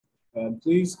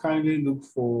Please kindly look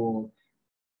for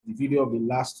the video of the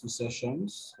last two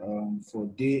sessions for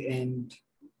day end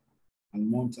and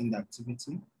month end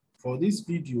activity. For this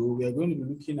video, we are going to be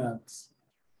looking at,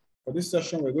 for this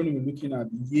session, we're going to be looking at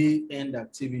year end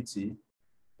activity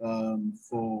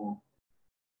for,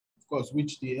 of course,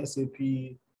 which the SAP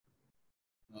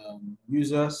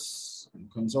users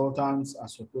and consultants are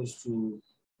supposed to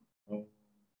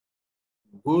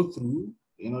go through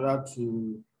in order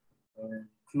to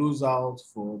close out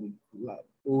for the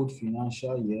old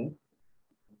financial year.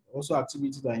 Also,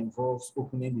 activity that involves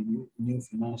opening the new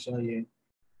financial year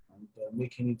and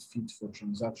making it fit for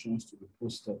transactions to be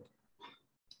posted.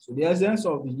 So the essence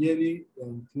of the yearly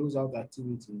closeout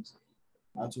activities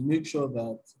are to make sure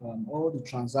that all the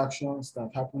transactions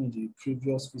that happened in the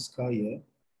previous fiscal year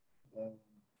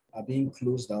are being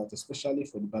closed out, especially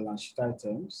for the balance sheet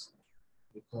items,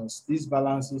 because these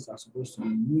balances are supposed to be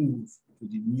moved to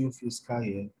the new fiscal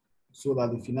year so that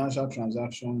the financial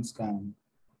transactions can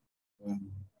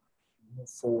move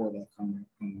forward and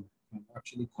can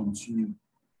actually continue.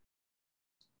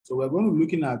 So we're going to be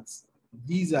looking at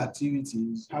these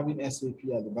activities, having SAP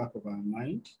at the back of our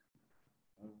mind.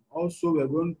 Also, we're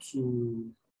going to,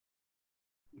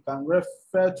 you can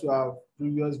refer to our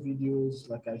previous videos,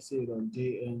 like I said, on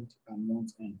day end and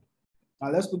month end.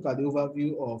 Now let's look at the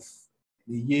overview of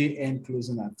the year-end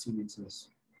closing activities.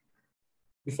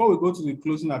 Before we go to the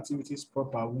closing activities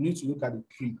proper, we need to look at the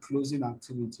pre-closing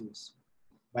activities.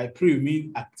 By pre, we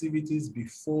mean activities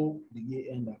before the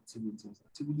year-end activities,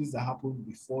 activities that happen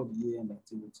before the year-end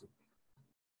activity.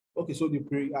 Okay, so the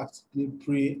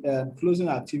pre-closing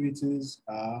activities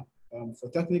are, for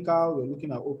technical, we're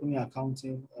looking at opening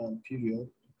accounting period,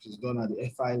 which is done at the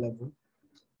FI level.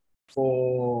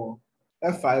 For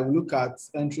FI, we look at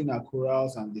entering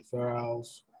accruals and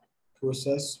deferrals,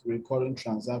 process recurring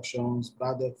transactions,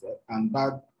 bad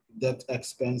debt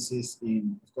expenses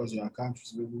in, of course, your account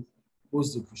receivable,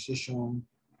 post depreciation,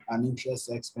 and interest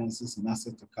expenses in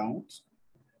asset account.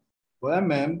 For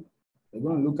MM, we're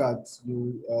going to look at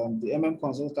the MM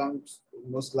consultant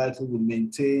most likely will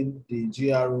maintain the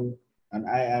GRO and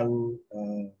IRO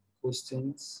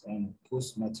postings and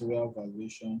post material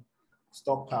valuation,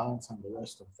 stock counts, and the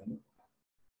rest of them.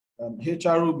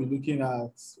 HR will be looking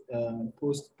at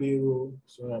post payroll,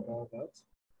 sorry about that.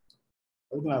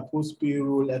 We're looking at post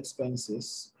payroll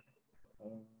expenses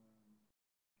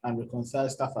and reconcile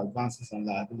staff advances and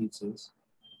liabilities.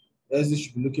 SD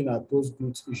should be looking at post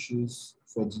goods issues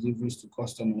for deliveries to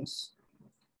customers.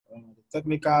 The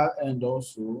technical end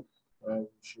also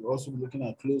should also be looking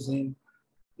at closing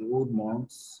the old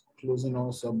months, closing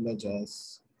all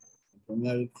sub-ledgers, and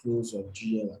primary close of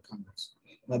GL accounts.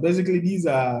 Now, basically, these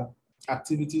are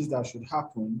activities that should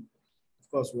happen.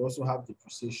 Of course, we also have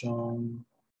depreciation,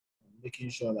 making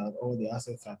sure that all the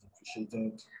assets are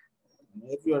depreciated, and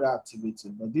every other activity.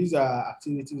 But these are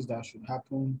activities that should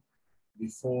happen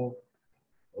before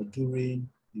or during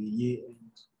the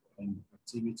year-end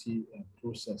activity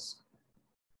process.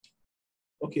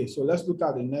 Okay, so let's look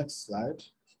at the next slide.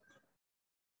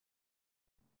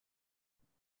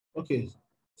 Okay,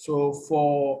 so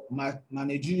for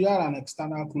managerial and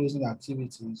external closing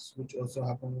activities, which also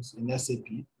happens in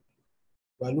SAP,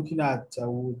 we're looking at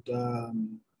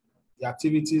the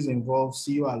activities involve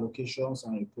CO allocations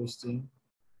and reposting,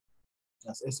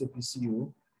 that's SAP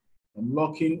CO,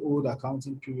 unlocking old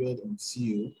accounting period in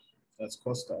CO, that's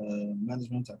cost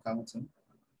management accounting,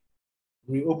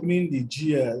 reopening the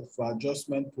GL for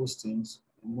adjustment postings,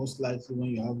 most likely when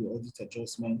you have your audit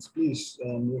adjustments. Please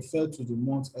refer to the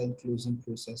month-end closing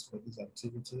process for these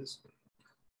activities.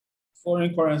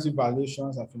 Foreign currency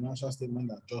valuations and financial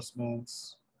statement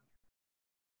adjustments,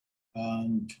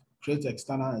 and create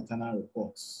external and internal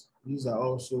reports. These are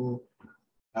also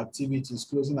activities,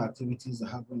 closing activities that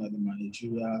happen at the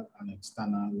managerial and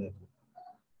external level.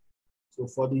 So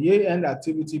for the year-end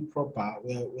activity proper,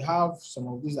 we have some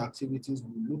of these activities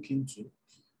we'll look into.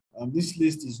 This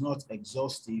list is not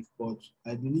exhaustive, but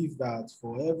I believe that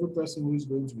for every person who is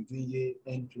going to be doing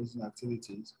year-end closing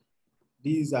activities,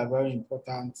 these are very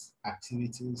important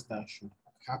activities that should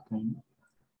happen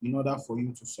in order for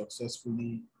you to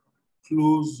successfully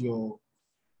close your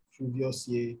previous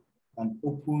year and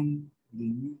open the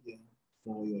new year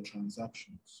for your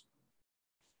transactions.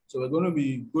 So we're going to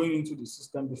be going into the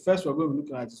system. The first we're going to be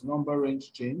looking at is number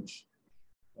range change,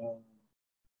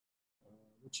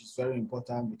 which is very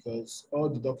important because all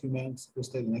the documents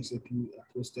posted in SAP are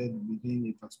posted within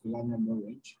a particular number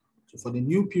range. So for the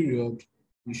new period,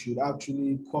 we should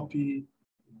actually copy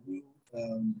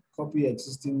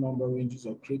existing number ranges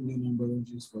or create new number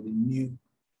ranges for the new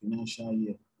financial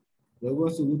year. We're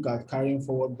going to look at carrying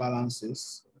forward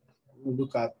balances. We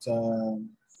look at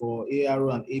for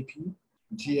ARO and AP,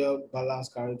 GL balance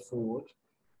carried forward,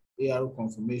 ARO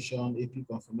confirmation, AP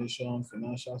confirmation,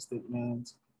 financial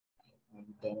statement, and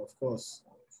then of course,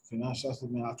 financial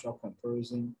statement actual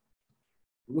comparison.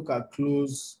 We look at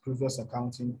close previous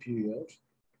accounting period.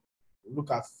 We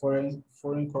look at foreign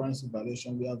currency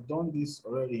valuation. We have done this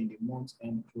already in the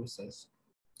month-end process.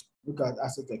 Look at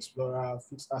Asset Explorer,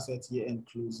 fixed asset year-end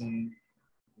closing,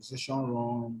 position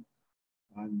run,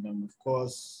 and of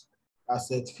course,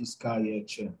 asset fiscal year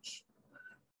change.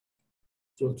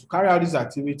 So to carry out these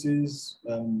activities,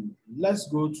 let's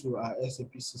go to our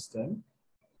SAP system.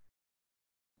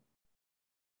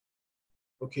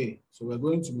 Okay, so we're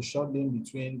going to be shuttling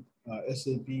between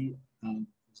SAP and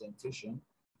presentation.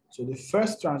 So the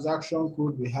first transaction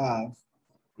code we have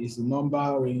is the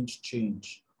number range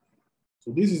change.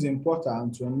 So this is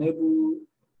important to enable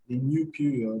the new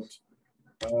period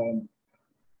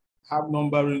have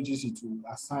number ranges it will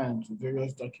assign to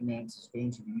various documents it's going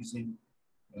to be using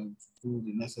to do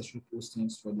the necessary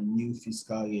postings for the new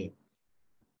fiscal year.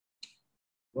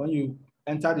 When you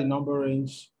enter the number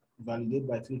range, validate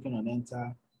by clicking on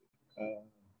enter.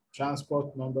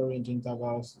 Transport number range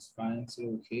intervals is fine, say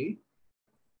okay.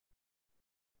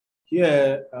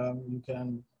 Here you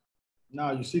can,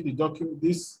 now you see the document,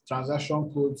 this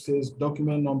transaction code says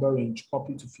document number range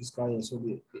copy to fiscal year. So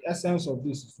the essence of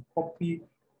this is to copy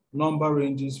number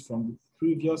ranges from the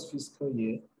previous fiscal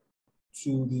year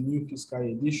to the new fiscal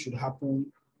year. This should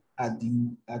happen at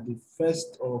the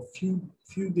first or few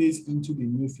days into the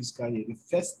new fiscal year, the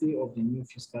first day of the new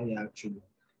fiscal year actually,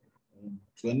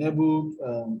 to enable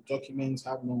documents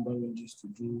have number ranges to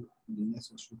do the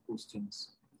necessary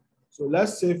postings. So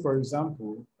let's say, for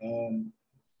example,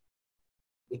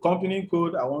 the company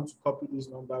code I want to copy this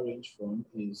number range from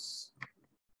is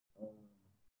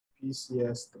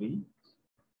PCS3.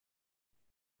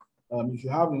 If you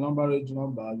have the number range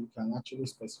number, you can actually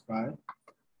specify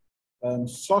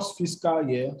source fiscal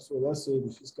year. So let's say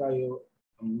the fiscal year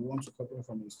we want to copy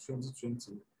from is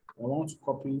 2020. I want to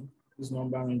copy this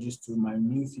number ranges to my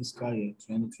new fiscal year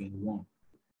 2021.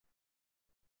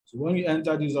 So when you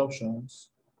enter these options,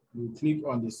 you click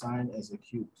on the sign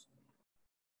execute.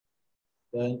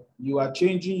 Then you are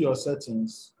changing your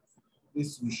settings.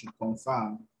 This you should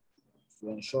confirm to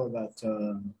ensure that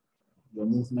your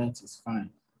movement is fine.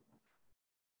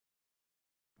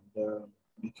 And,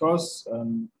 because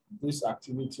this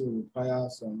activity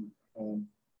requires some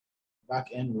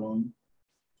back-end run,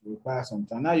 requires some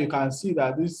time. Now you can see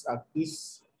that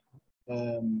this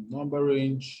number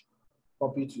range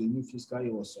copy to the new fiscal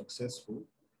year was successful.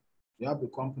 You have the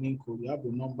company code, you have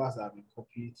the numbers that have been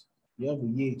copied, you have the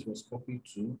year it was copied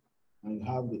to, and you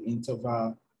have the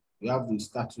interval, you have the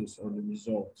status or the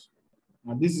result.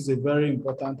 Now this is a very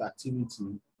important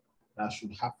activity that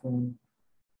should happen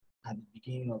at the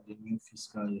beginning of the new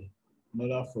fiscal year in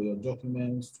order for your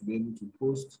documents to be able to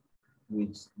post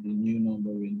with the new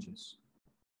number ranges.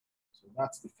 So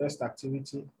that's the first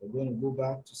activity. We're going to go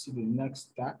back to see the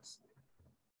next task.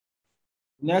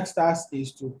 Next task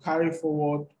is to carry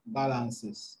forward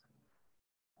balances.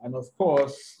 And of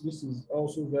course, this is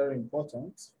also very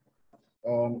important.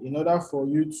 In order for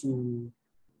you to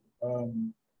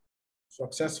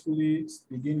successfully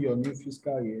begin your new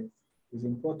fiscal year, it's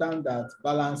important that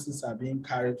balances are being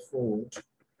carried forward.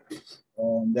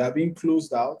 They are being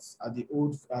closed out at the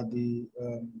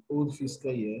old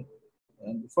fiscal year.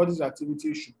 And before this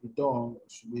activity should be done,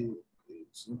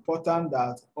 it's important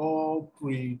that all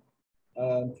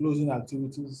closing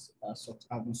activities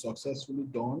have been successfully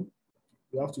done.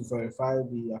 You have to verify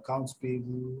the accounts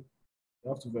payable, you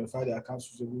have to verify the accounts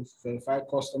receivable, verify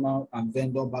customer and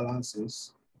vendor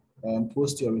balances,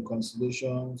 post your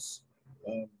reconciliations,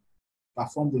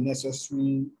 perform the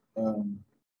necessary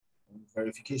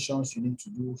verifications you need to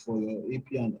do for your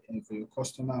AP and for your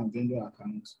customer and vendor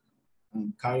accounts,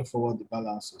 and carry forward the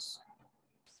balances.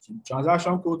 So the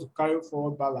transaction code to carry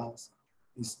forward balance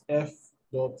is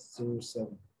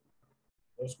F.07.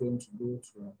 Just going to go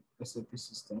to our SAP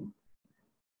system.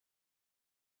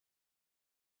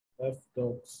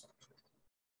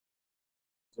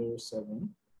 F.07.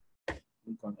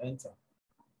 You can enter.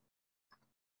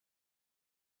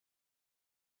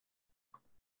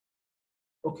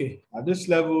 Okay, at this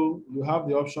level, you have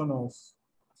the option of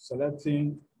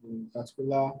selecting the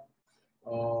particular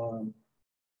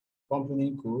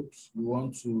company code you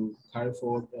want to carry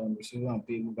forward receivable and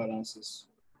payable balances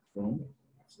from.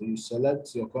 So you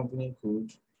select your company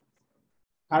code,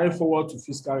 carry forward to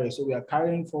fiscal year. So we are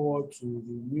carrying forward to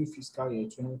the new fiscal year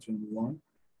 2021.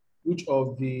 Which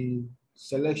of the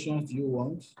selections do you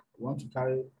want? You want to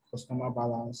carry customer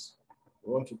balance,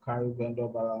 We want to carry vendor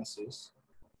balances.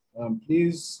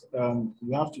 Please,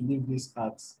 you have to leave this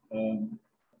at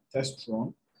test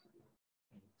run.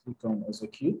 Click on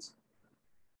execute.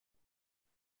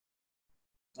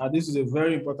 Now, this is a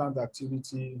very important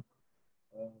activity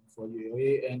for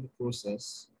your end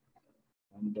process.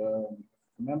 And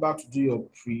remember to do your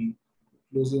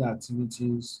pre-closing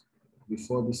activities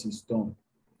before this is done.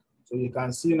 So you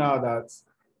can see now that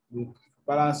the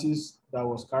balances that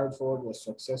was carried forward was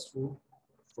successful.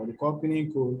 For the company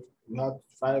code, we had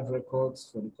 5 records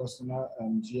for the customer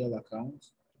GL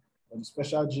account. For the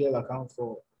special GL account,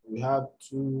 we had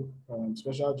 2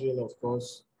 special GL, of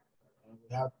course.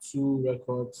 We had 2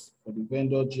 records. For the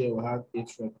vendor GL, we had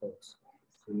 8 records.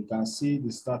 So you can see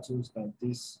the status that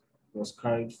this was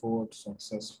carried forward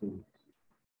successfully.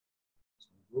 So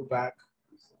go back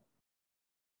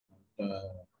and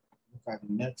look at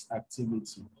the next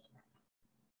activity.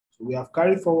 So we have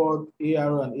carried forward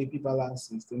ARO and AP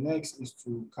balances. The next is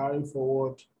to carry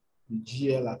forward the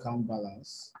GL account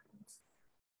balance.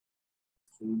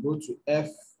 So we go to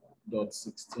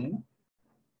F.16.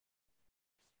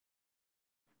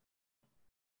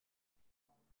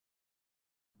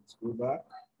 Let's go back.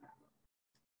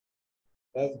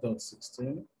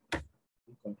 F.16.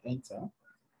 You can enter.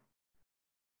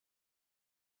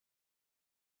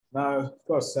 Now, of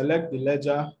course, select the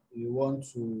ledger you want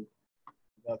to,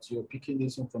 that you're picking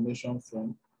this information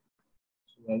from.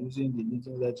 So we are using the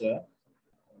leading ledger,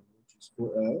 which is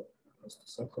OL, just a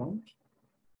second.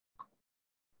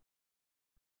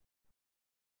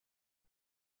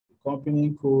 The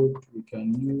company code, we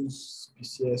can use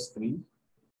PCS3.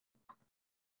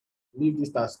 Leave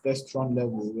this as test run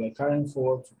level. We are carrying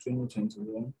forward to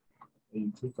 2021. Then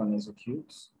you click on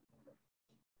execute.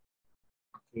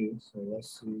 Okay, so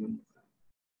let's see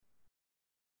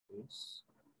this.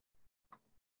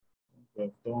 We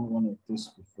have done one of this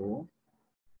before.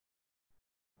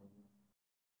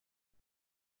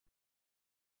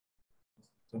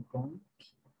 Second,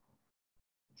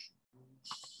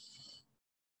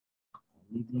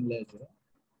 leading ledger.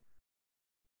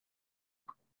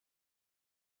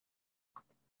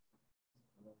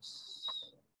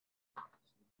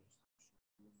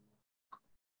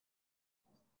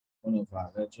 One of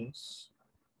our ledgers.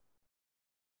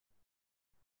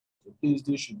 So please,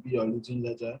 this should be your leading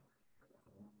ledger.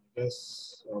 I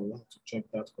guess I'll have to check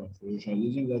that configuration.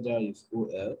 Leading ledger is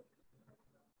OL.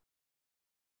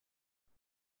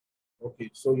 Okay,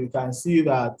 so you can see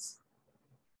that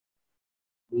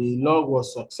the log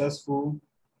was successful.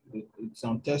 It's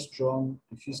on test run.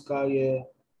 The fiscal year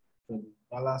for the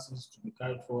balances to be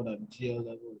carried forward at the GL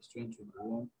level is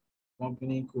 2021.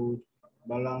 Company code,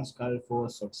 balance carried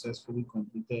forward successfully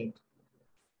completed.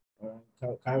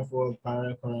 Carry forward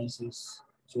parallel currencies.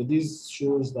 So this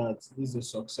shows that this is a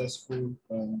successful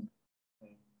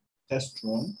test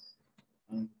run.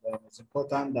 And it's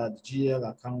important that GL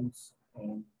accounts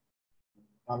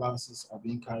balances are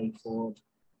being carried forward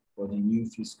for the new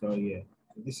fiscal year.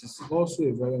 So this is also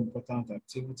a very important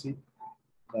activity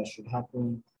that should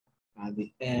happen at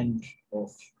the end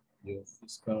of your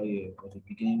fiscal year or the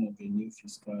beginning of the new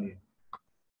fiscal year.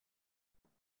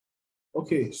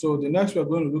 Okay, so the next we're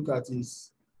going to look at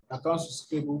is accounts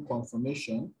receivable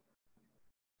confirmation.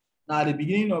 Now, at the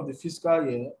beginning of the fiscal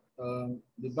year,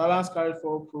 the balance carried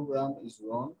forward program is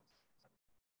run,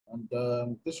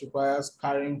 and this requires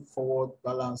carrying forward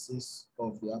balances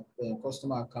of the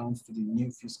customer accounts to the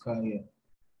new fiscal year.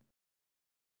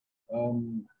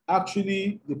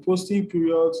 Actually, the posting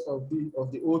periods of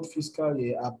the old fiscal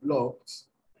year are blocked,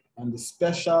 and the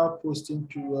special posting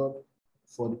period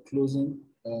for the closing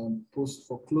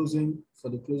for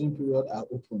the closing period are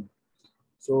open.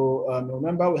 So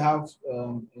remember, we have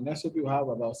in SAP we have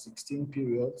about 16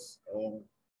 periods.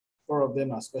 4 of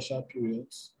them are special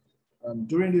periods.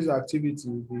 During this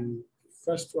activity, the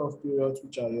first 12 periods,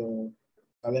 which are your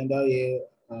calendar year,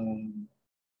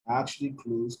 are actually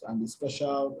closed, and the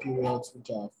special periods, which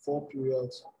are 4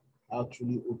 periods, are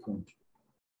actually opened.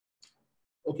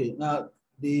 Okay, now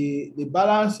the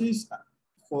balances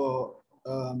for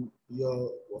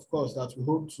of course, that we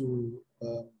hope to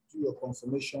do your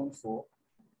confirmation for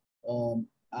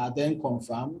are then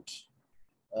confirmed.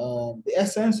 The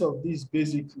essence of this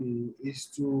basically is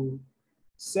to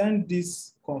send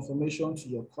this confirmation to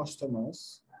your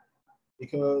customers,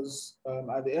 because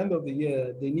at the end of the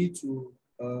year, they need to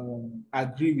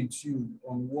agree with you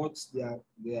on what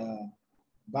their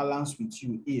balance with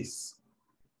you is.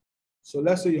 So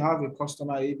let's say you have a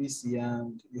customer ABC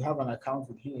and you have an account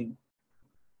with him,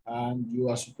 and you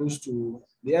are supposed to,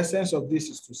 the essence of this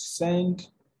is to send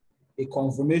a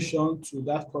confirmation to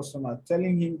that customer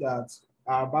telling him that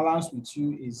our balance with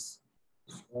you is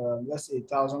let's say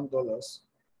 $1,000.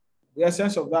 The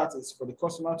essence of that is for the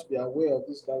customer to be aware of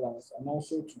this balance and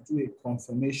also to do a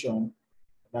confirmation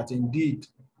that indeed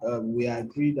we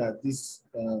agree that this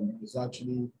is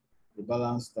actually the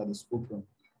balance that is open.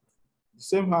 The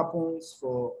same happens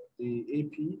for the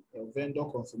AP, vendor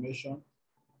confirmation.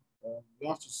 You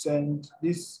have to send,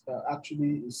 this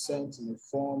actually is sent in the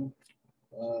form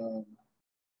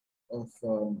of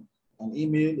an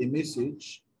email, a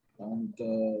message, and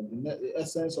the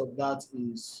essence of that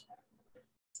is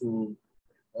to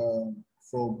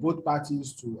for both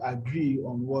parties to agree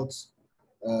on what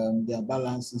their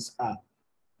balances are.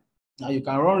 Now you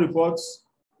can run reports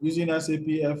using SAP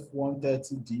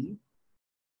F130D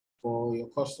for your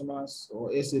customers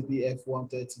or SAP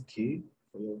F130K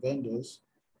for your vendors,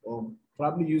 or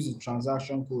probably use the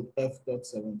transaction code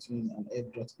F.17 and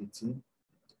F.18.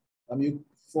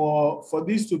 For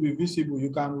this to be visible, you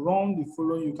can run the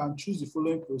following, you can choose the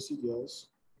following procedures.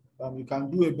 You can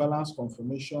do a balance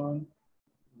confirmation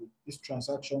with this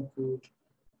transaction code.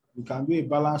 You can do a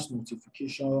balance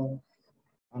notification.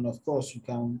 And of course, you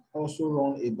can also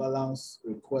run a balance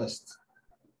request.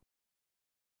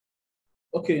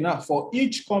 Okay, now for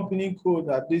each company code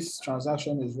that this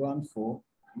transaction is run for,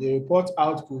 the report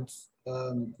output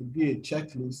could be a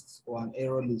checklist or an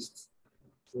error list.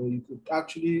 So you could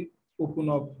actually open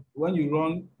up, when you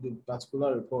run the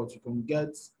particular report, you can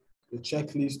get the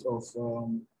checklist of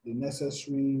the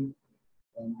necessary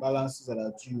balances that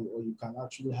are due, or you can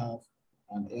actually have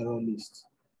an error list.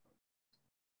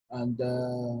 And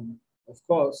of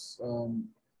course,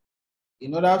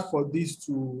 in order for this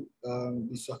to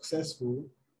be successful,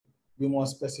 you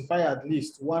must specify at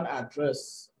least one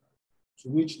address to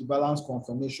which the balance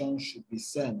confirmation should be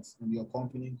sent in your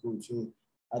company code. So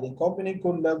at the company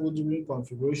code level during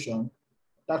configuration,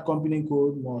 that company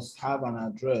code must have an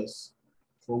address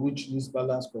for which this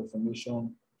balance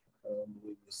confirmation will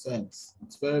be sent.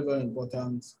 It's very, very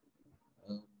important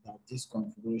that this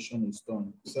configuration is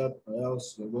done, except or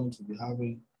else you're going to be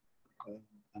having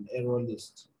an error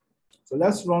list. So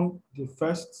let's run the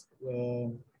first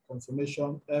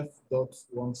confirmation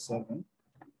F.17.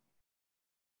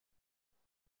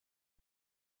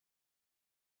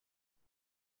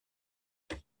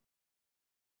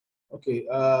 Okay,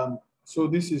 so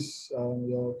this is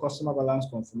your customer balance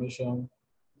confirmation.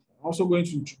 I'm also going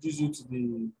to introduce you to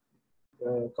the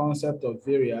concept of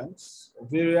variants.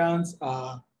 Variants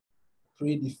are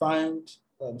predefined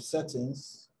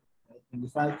settings,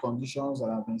 predefined conditions that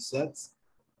have been set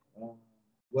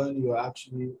when you're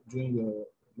actually doing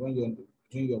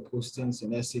your postings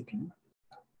in SAP.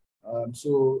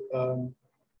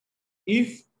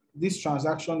 If this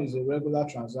transaction is a regular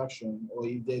transaction, or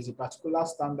if there's a particular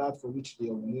standard for which the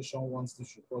organization wants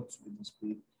this report to be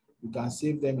displayed, you can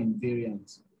save them in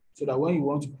variants so that when you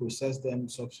want to process them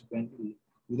subsequently,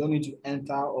 you don't need to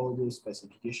enter all those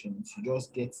specifications. You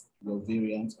just get your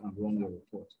variant and run your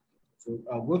report. So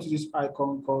I'll go to this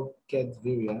icon called Get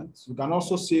Variants. You can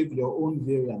also save your own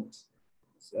variant.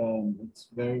 It's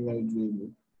very, very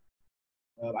doable.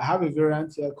 I have a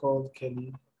variant here called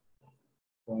Kelly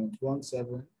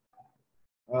 0.17.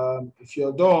 If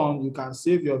you're done, you can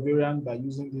save your variant by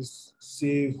using this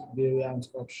Save Variant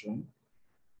option,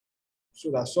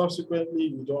 so that subsequently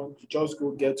you just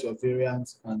go get your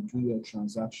variant and do your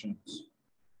transactions.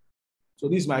 So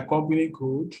this is my company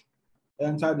code.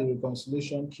 Enter the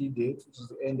reconciliation key date, which is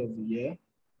the end of the year.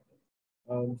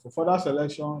 For further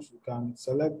selections, you can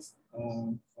select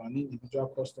for an individual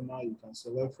customer, you can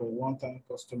select for a one-time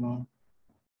customer.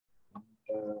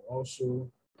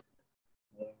 Also,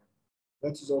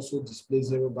 let us also display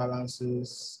zero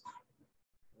balances.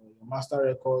 Your master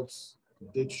records, the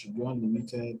date should be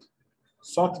unlimited.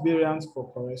 Sort variants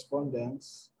for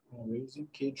correspondence. We're using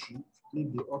K3.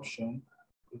 Click the option.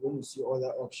 You're going to see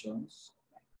other options.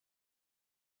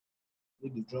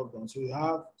 Click the drop down. So you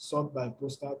have sort by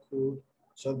postal code,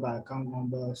 sort by account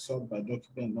number, sort by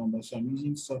document number. So I'm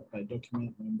using sort by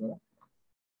document number.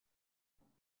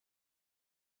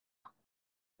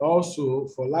 Also,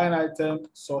 for line item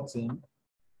sorting,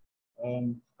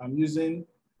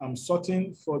 I'm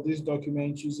sorting for this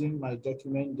document using my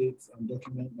document date and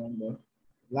document number.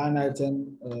 Line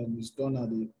item is done at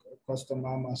the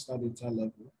customer master data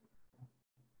level.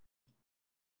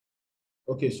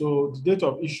 Okay, so the date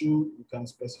of issue, you can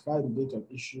specify the date of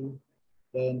issue.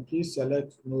 Then please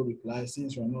select no reply,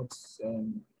 since we're not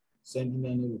sending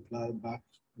any reply back.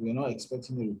 We're not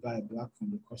expecting a reply back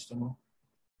from the customer.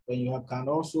 Then you can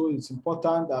also, it's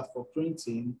important that for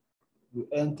printing, you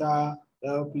enter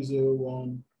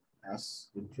LP01 as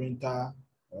the printer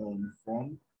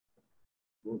form.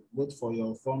 both for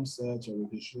your form search or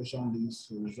registration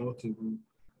list, result table,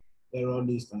 error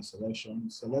list, and selection.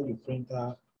 Select the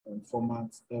printer and format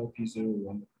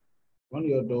LP01. When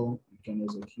you're done, you can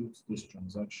execute this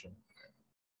transaction.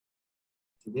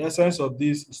 So the essence of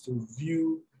this is to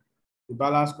view the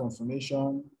balance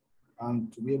confirmation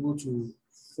and to be able to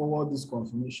forward this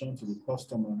confirmation to the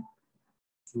customer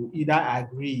to either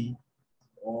agree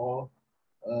or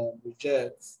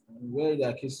reject. And where there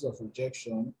are cases of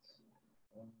rejection,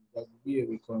 there will be a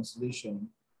reconciliation.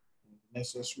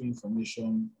 Necessary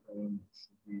information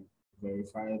should be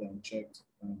verified and checked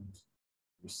and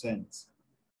resent.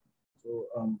 So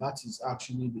that is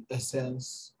actually the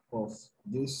essence of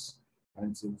this,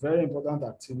 and it's a very important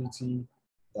activity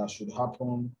that should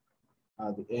happen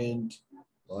at the end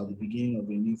or at the beginning of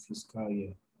a new fiscal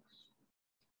year.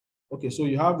 Okay, so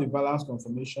you have the balance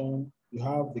confirmation, you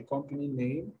have the company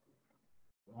name,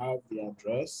 you have the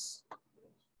address,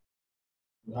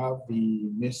 you have the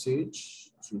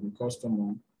message to the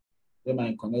customer. Then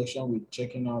in connection with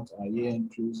checking out our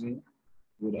year-end closing,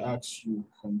 would ask you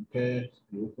compare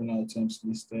the open items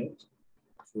listed.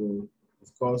 So,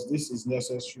 of course, this is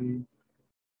necessary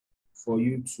for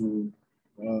you to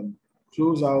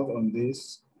close out on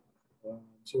this.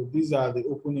 So these are the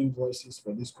open invoices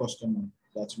for this customer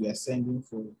that we are sending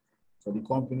for the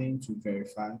company to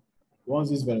verify. Once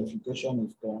this verification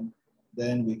is done,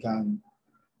 then we can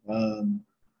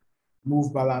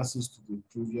move balances to the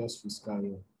previous fiscal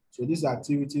year. So this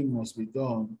activity must be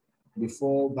done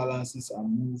before balances are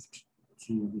moved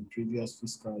to the previous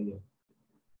fiscal year.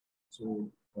 So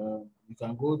you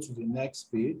can go to the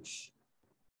next page.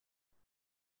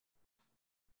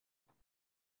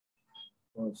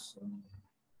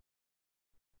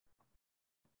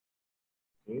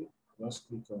 Okay, just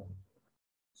click on.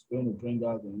 It's going to bring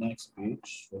out the next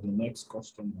page for the next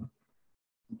customer,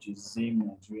 which is Zim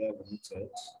Nigeria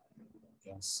Limited.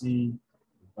 You can see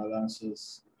the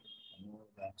balances and all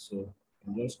that. So you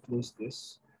can just close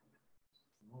this.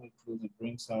 When we close, it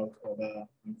brings out other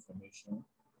information.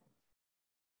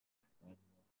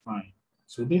 Fine.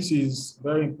 So this is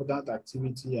very important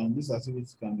activity, and this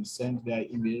activity can be sent via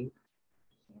email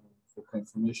for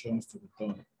confirmations to be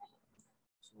done.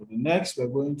 So the next we're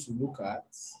going to look at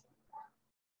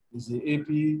is the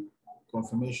AP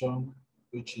confirmation,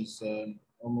 which is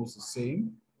almost the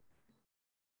same.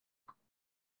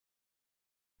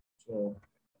 So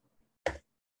I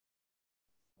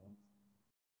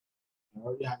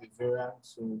already have a variant,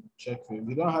 so check for it. If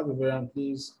you don't have a variant,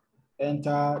 please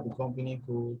enter the company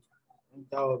code,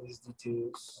 enter all these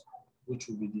details, which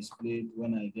will be displayed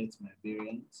when I get my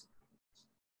variant.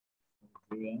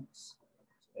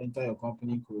 Enter your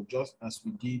company code just as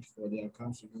we did for the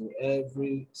accounts review.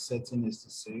 Every setting is the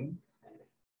same.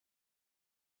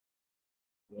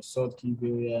 Your sort key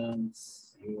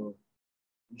variants, your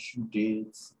issue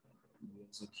dates, you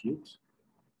execute.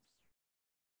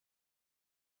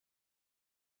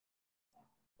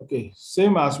 Okay,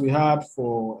 same as we had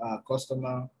for our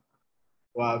customer,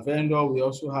 for our vendor, we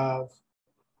also have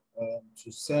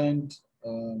to send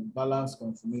balance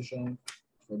confirmation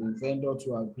for the vendor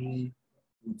to agree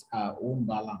with our own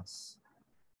balance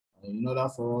in order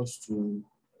for us to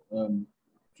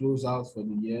close out for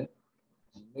the year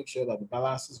and make sure that the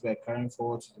balances we're carrying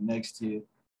forward to the next year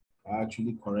are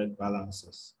actually correct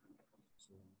balances.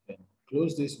 So we can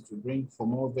close this to bring for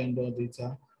more vendor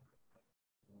data.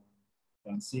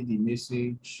 You can see the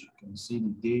message, you can see the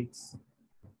dates,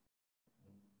 you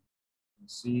can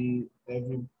see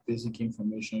every basic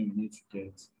information you need to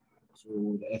get. So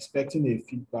we're expecting a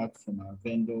feedback from our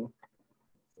vendor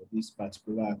for this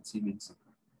particular activity. So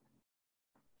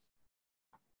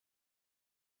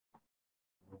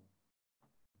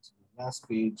the last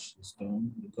page is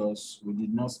done because we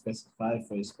did not specify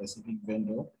for a specific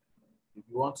vendor. If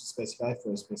you want to specify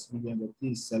for a specific vendor,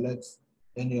 please select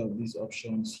any of these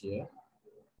options here.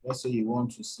 Let's say you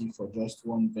want to see for just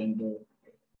one vendor,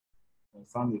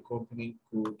 confirm the company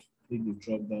code, click the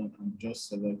drop down and just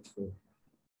select for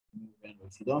new vendor.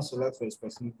 If you don't select for a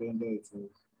specific vendor, it will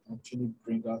actually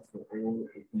bring out for all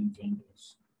open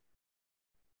vendors.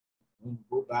 When we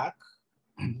go back,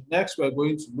 next we're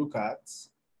going to look at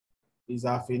is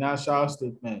our financial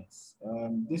statements.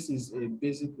 This is a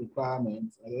basic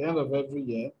requirement. At the end of every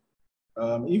year,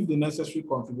 if the necessary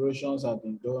configurations have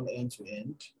been done end to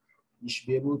end, you should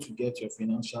be able to get your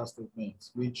financial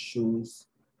statements, which shows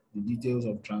the details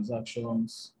of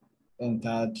transactions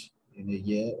entered in a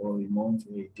year or a month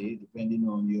or a day, depending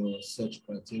on your search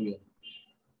criteria.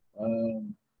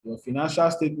 Your financial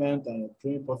statement and your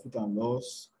current profit and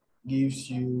loss gives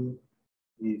you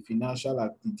the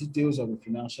details of the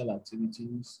financial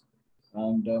activities,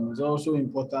 And it's also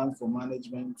important for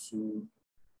management to,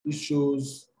 this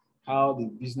shows how the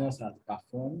business has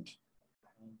performed,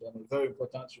 and a very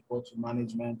important report to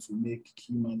management to make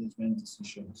key management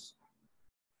decisions.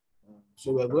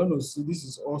 So we're going to see, this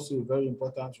is also a very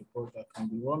important report that can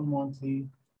be run monthly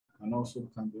and also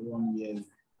can be run yearly.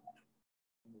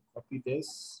 Copy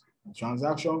this. The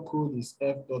transaction code is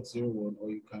F.01, or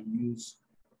you can use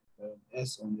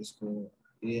S underscore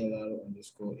ALR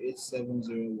underscore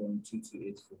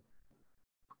 87012284.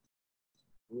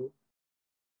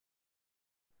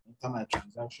 Enter my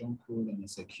transaction code and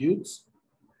execute.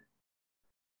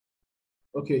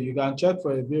 Okay, you can check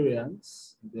for a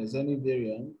variance. If there's any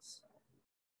variance,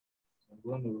 I'm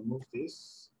going to remove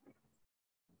this.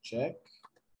 Check.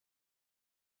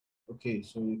 Okay,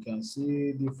 so you can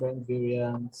see different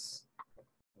variants.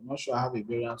 I'm not sure I have a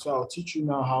variant, so I'll teach you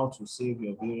now how to save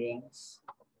your variants.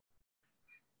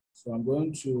 So I'm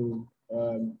going to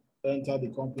enter the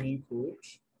company code.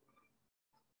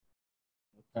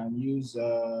 You can use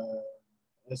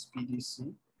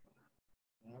SPDC.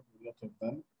 I have a lot of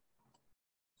them.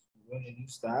 I'm going to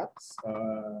use that.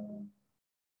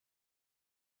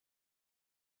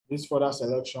 These further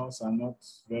selections are not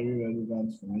very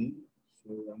relevant for me. So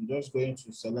I'm just going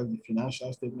to select the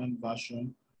financial statement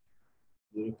version.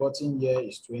 The reporting year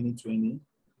is 2020.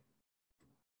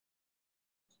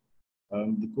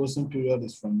 The closing period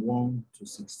is from 1 to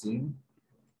 16.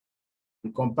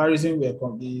 The comparison,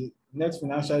 the next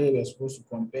financial year we're supposed to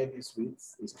compare this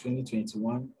with is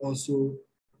 2021. Also,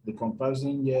 the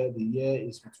comparison year, the year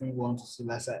is between 1 to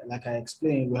 6. Like I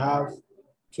explained, we have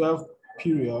 12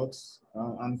 periods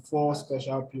and 4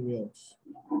 special periods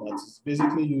that is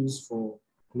basically used for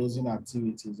closing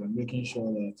activities and making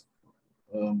sure that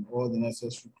all the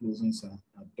necessary closings are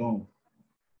done.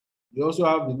 You also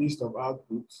have the list of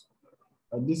outputs,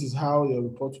 and this is how your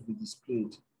report will be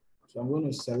displayed. So I'm going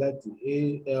to select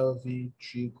the ALV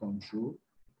tree control,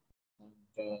 and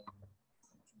to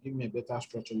give me a better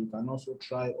structure. You can also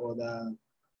try other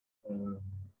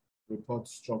report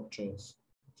structures.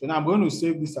 So now I'm going to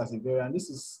save this as a variant. This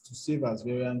is to save as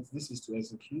variant. This is to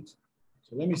execute.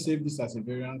 So let me save this as a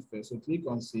variant first. So click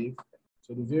on save.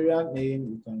 So the variant name,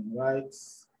 you can write,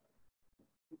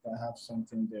 if I have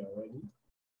something there already.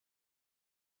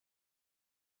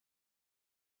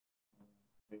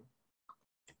 Okay.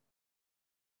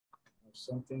 I have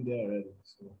something there already.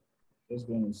 So just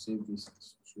going to save this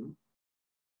as true.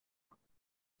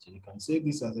 So you can save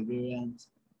this as a variant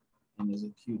and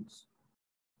execute.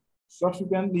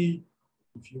 Subsequently,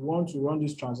 if you want to run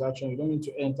this transaction, you don't need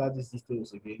to enter these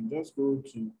details again. Just go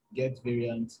to get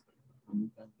variant and you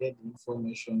can get the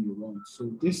information you want. So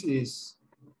this is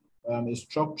a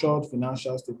structured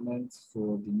financial statement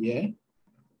for the year,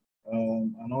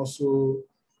 and also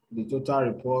the total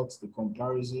reports, the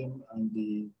comparison, and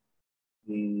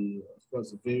of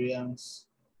course, the variance.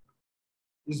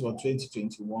 This is for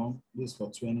 2021, this is for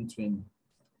 2020.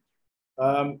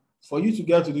 For you to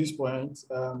get to this point,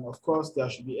 of course, there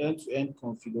should be end-to-end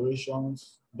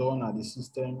configurations done at the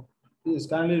system. Please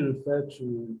kindly refer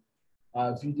to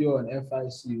our video on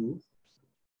FICO.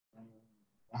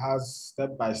 It has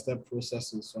step-by-step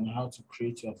processes on how to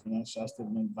create your financial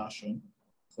statement version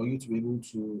for you to be able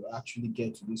to actually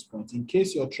get to this point. In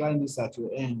case you're trying this at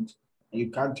your end and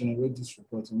you can't generate this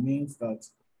report, it means that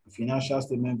the financial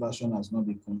statement version has not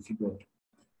been configured.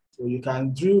 So you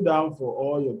can drill down for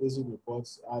all your basic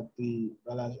reports at the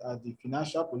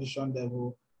financial position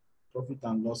level, profit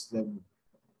and loss level.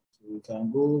 So you can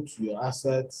go to your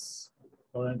assets,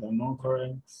 current and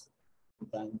non-current. You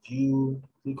can view,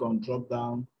 click on drop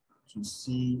down to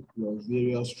see your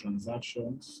various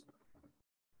transactions.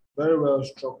 Very well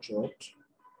structured.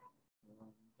 You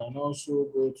can also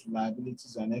go to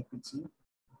liabilities and equity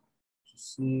to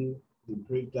see the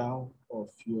breakdown of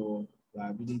your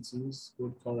liabilities,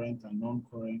 both current and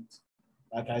non-current.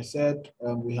 Like I said,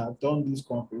 we have done this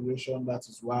configuration. That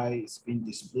is why it's been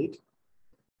displayed.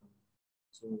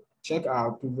 So check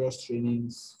our previous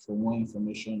trainings for more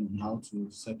information on how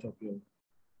to set up your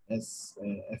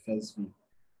FSV.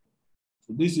 So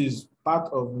this is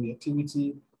part of the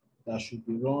activity that should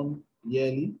be run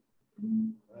yearly.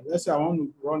 Let's say I want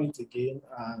to run it again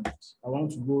and I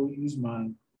want to go use my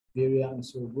variant.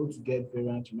 So go to get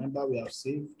variant. Remember, we have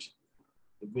saved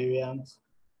the variant.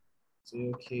 Say,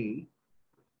 okay.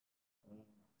 I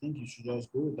think you should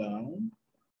just go down.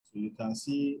 So you can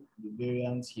see the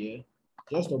variant here.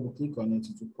 Just double click on it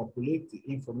to populate the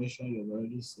information you've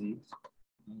already saved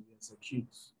and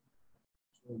execute.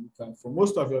 So you can, for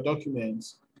most of your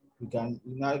documents, you can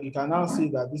now see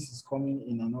that this is coming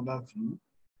in another view.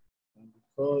 And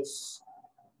because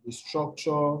the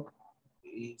structure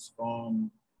is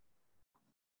on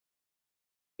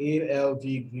ALV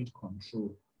grid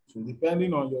control. So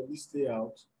depending on your list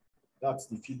layout, that's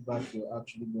the feedback you're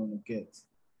actually going to get.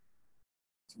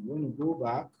 So we're going to go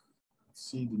back,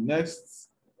 see the next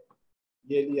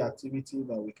yearly activity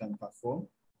that we can perform.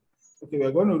 Okay,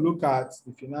 we're going to look at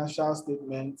the financial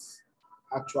statements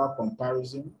actual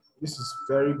comparison. This is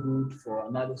very good for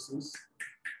analysis.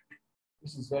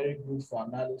 This is very good for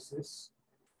analysis.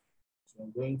 So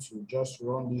I'm going to just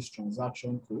run this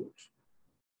transaction code.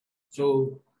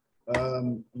 So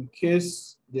in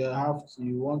case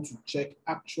you want to check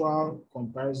actual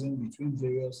comparison between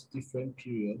various different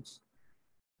periods,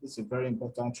 it's a very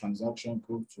important transaction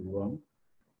code to run.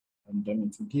 And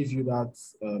it will give you that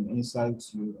insight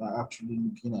you are actually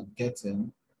looking at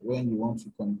getting when you want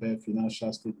to compare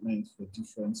financial statements for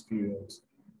different periods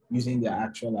using their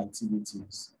actual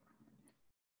activities.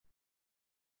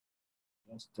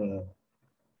 It's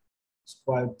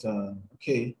quite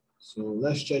okay. So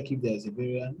let's check if there's a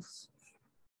variance.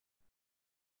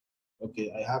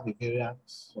 Okay, I have a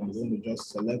variance, so I'm going to just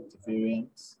select the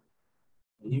variance.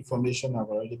 The information have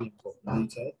already been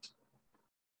populated.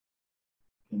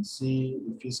 You can see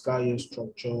the fiscal year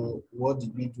structure. What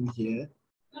did we do here?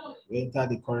 We enter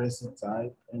the currency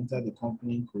type, enter the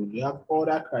company code. You have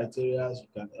other criteria you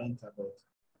can enter,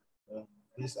 but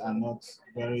these are not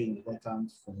very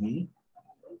important for me.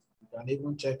 You can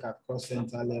even check at cost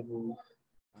center level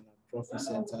and at profit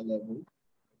center level.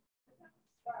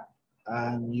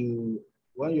 And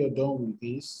when you're done with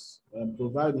this,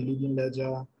 provide the leading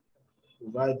ledger,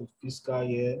 provide the fiscal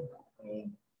year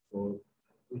for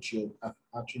which you're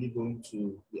actually going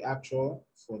to the actual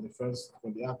for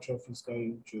the actual fiscal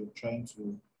year which you're trying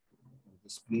to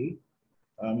display.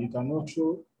 You can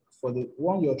also, for the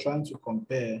one you're trying to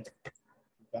compare,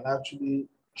 you can actually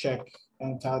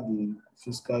enter the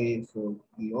fiscal year for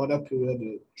the other period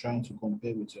you're trying to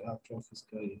compare with your actual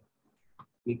fiscal year.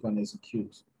 Click on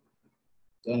execute.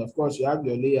 Then of course you have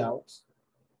your layout.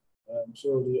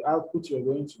 So the output you're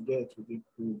going to get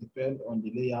will depend on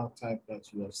the layout type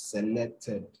that you have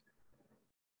selected.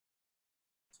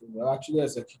 So we actually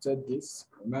executed this.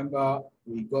 Remember,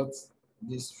 we got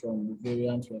this from the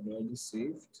variant we have already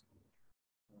saved.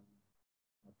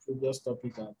 The previous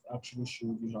topic I actually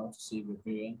showed you how to save a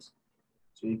variant.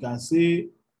 So you can see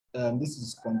this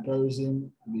is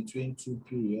comparison between two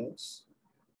periods.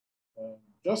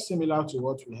 Just similar to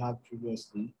what we had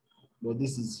previously, but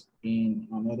this is in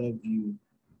another view.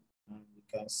 And you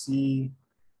can see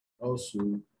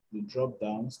also the drop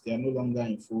downs. They are no longer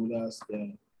in folders,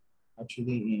 they're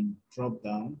actually in drop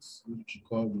downs, which you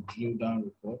call the drill down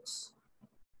reports.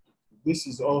 This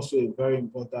is also a very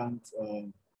important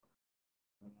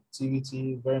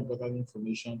activity, very important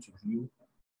information to view.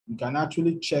 You can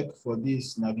actually check for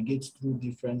this, navigate through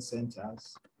different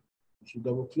centers. If you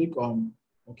double click on,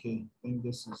 okay, I think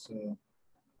this is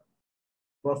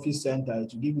profit center,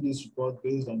 to give you this report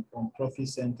based on profit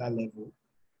center level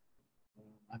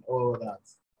and all that.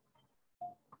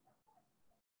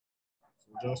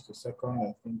 So just a second,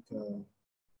 I think the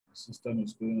system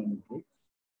is going on a break.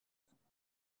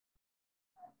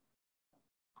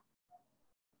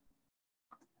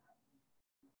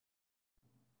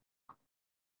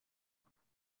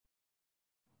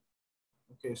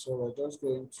 Okay, so we're just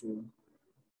going to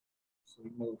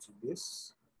signal to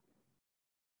this.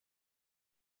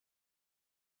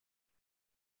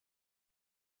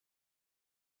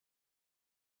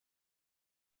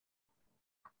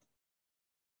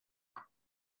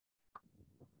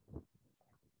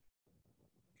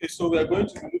 Okay, so we are going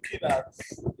to be looking at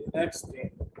the next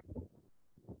thing,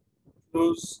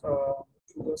 those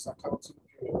accounting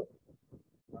period.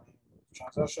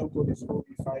 Transaction code is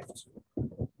OB52.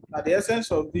 Now, the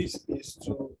essence of this is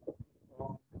to,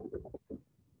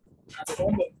 at the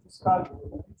end of the fiscal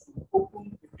year, to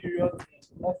open the period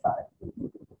in FI.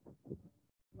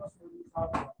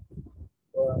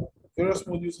 Various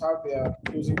modules have their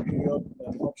closing period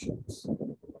options,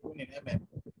 even in MM.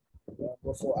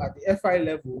 But at the FI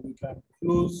level, we can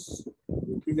close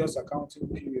the previous accounting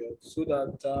period so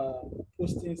that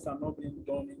postings are not being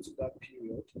done into that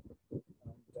period.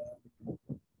 And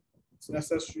it's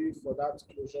necessary for that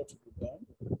closure to be done.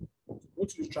 Go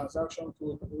to the transaction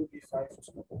code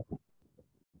OB52.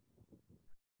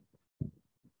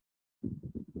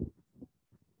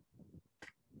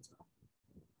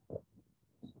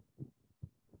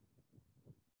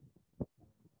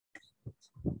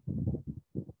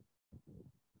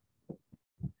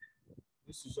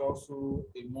 This is also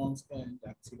a month-end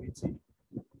activity.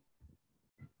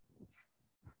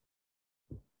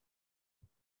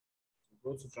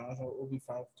 Go to transaction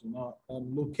OB52 now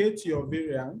and locate your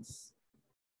variance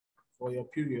for your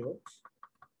period.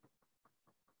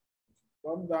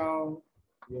 Come down,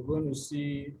 you're going to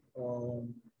see for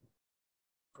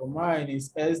mine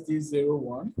is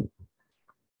SD01. So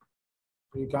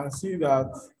you can see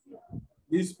that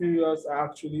these periods are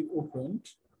actually opened.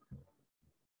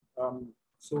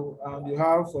 So, and you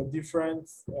have for different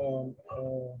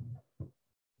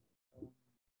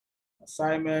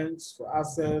assignments for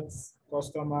assets,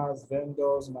 customers,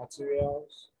 vendors,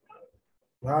 materials.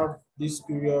 You have this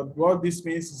period. What this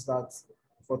means is that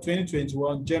for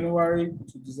 2021, January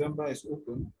to December is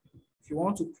open. If you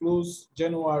want to close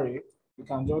January, you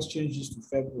can just change this to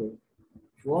February.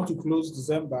 If you want to close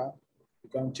December, you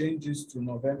can change this to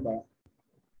November.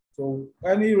 So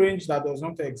any range that does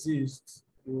not exist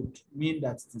would mean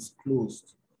that it is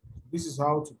closed. This is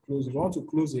how to close. If you want to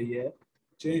close a year,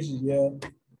 change the year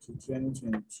to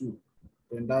 2022,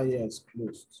 then that year is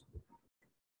closed.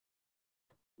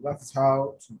 That's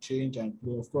how to change and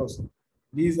close. Of course,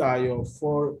 these are your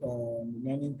 4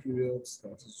 remaining periods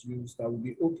that is used that will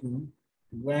be open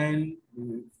when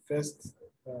the first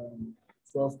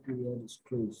 12 period is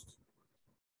closed.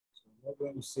 So I'm not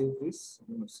going to save this.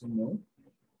 I'm going to say no.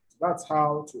 So that's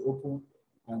how to open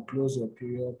and close your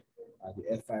period at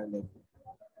the FI level.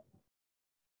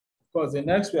 Of course, the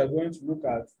next we are going to look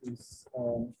at is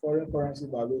foreign currency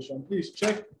valuation. Please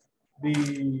check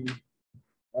the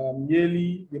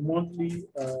yearly, the monthly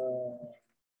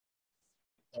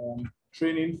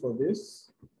training for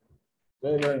this.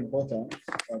 Very, very important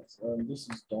that this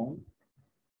is done.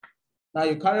 Now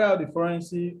you carry out the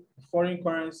foreign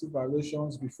currency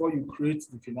valuations before you create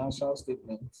the financial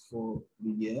statement for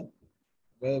the year.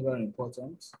 Very, very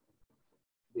important.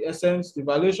 The essence, the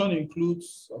valuation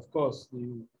includes, of course,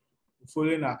 the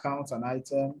following accounts and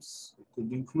items. It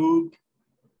could include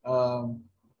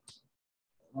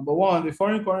number 1, the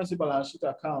foreign currency balance sheet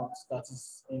account that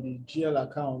is in the GL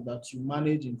account that you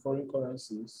manage in foreign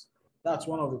currencies. That's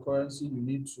one of the currency you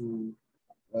need to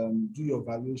do your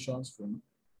valuations from.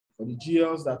 For the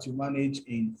GLs that you manage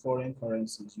in foreign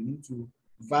currencies, you need to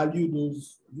value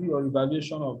those, do your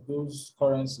evaluation of those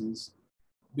currencies,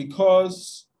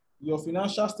 because your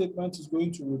financial statement is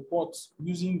going to report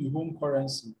using the home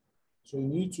currency. So you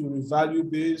need to revalue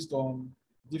based on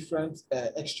different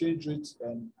exchange rate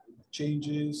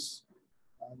changes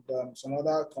and some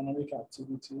other economic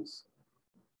activities.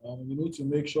 You need to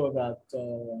make sure that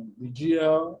the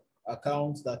GL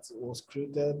account that was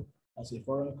created as a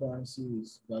foreign currency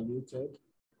is valuated.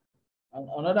 And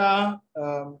another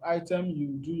item you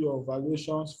do your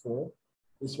valuations for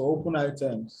is for open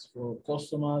items, for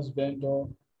customers, vendor,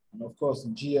 and of course,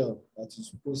 the GL that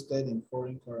is posted in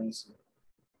foreign currency.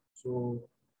 So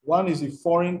one is the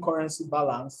foreign currency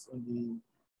balance in the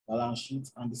balance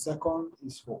sheet, and the second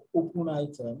is for open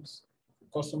items,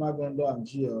 customer, vendor, and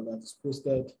GL that is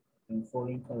posted in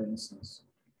foreign currencies.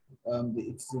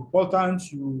 It's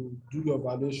important you do your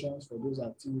valuations for those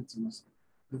activities.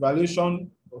 The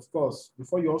valuation, of course,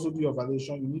 before you also do your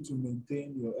valuation, you need to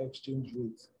maintain your exchange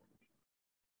rate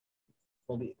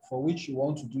for which you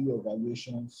want to do your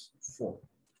valuations for.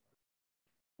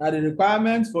 Now, the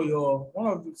requirements for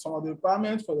some of the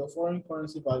requirements for your foreign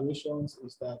currency valuations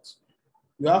is that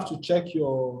you have to check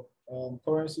your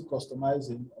currency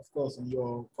customizing, of course, in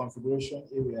your configuration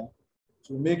area,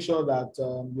 to make sure that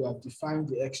you have defined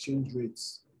the exchange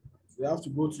rates. So you have to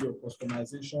go to your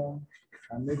customization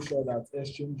and make sure that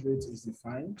exchange rate is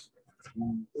defined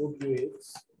in OP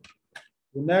rates.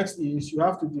 The next is you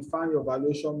have to define your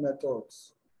valuation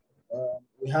methods.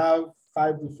 We have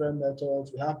 5 different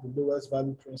methods. We have the lowest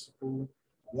value principle.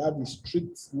 We have the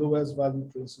strict lowest value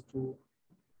principle.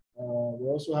 We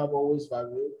also have always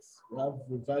valuate. We have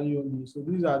the value only. So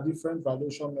these are different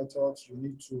valuation methods you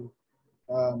need to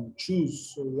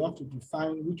choose. So you have to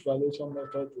define which valuation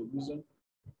method you're using.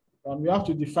 You have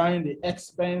to define the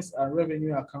expense and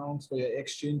revenue accounts for your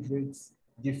exchange rate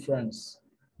difference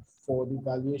for the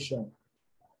valuation.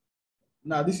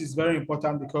 Now, this is very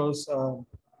important because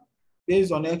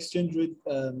based on exchange rate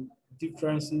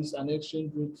differences and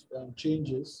exchange rate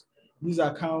changes, these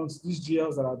accounts, these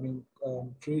GLs that have been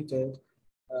created,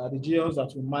 the GLs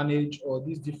that will manage, or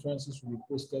these differences will be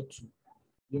posted to.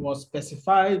 You must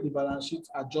specify the balance sheet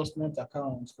adjustment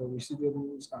accounts for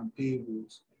receivables and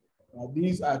payables.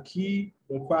 These are key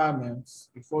requirements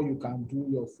before you can do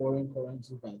your foreign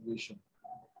currency valuation.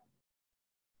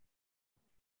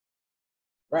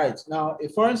 Right, now a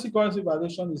foreign currency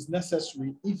valuation is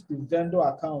necessary if the vendor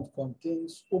account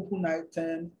contains open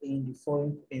item in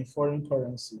foreign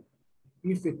currency.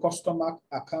 If a customer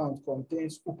account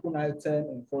contains open item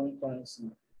in foreign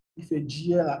currency, if a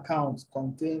GL account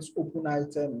contains open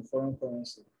item in foreign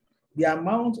currency. the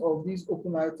amount of these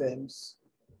open items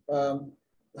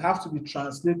have to be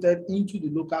translated into the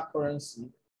local currency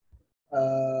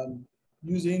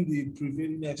using the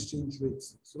prevailing exchange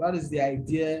rates. So that is the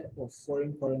idea of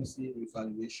foreign currency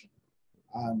revaluation.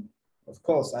 And of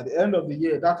course, at the end of the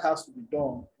year, that has to be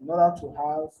done in order to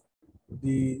have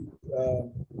the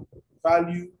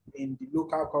value in the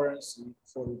local currency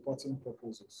for reporting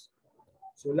purposes.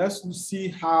 So let's see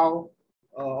how,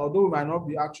 although we might not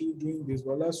be actually doing this,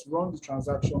 but let's run the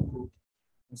transaction code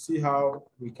and see how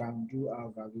we can do our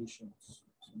valuations.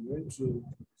 So I'm going to,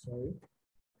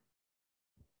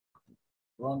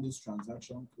 run this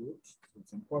transaction code. So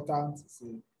it's important. It's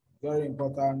a very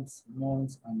important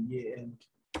month and year end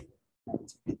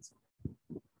activity.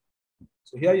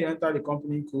 So here you enter the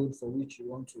company code for which you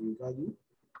want to revalue.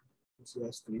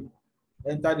 CS3.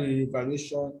 Enter the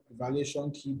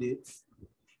valuation key date.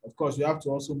 Of course, you have to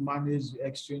also manage the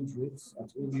exchange rates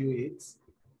at OVO8.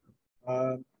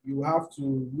 You have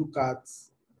to look at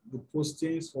the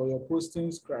postings for your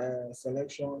postings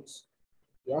selections.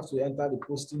 You have to enter the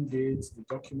posting date, the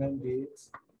document date.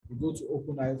 You go to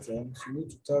open items. You need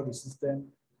to tell the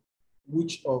system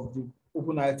which of the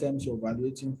open items you're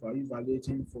evaluating for. Are you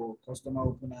evaluating for customer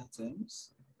open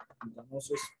items? You can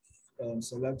also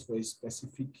select for a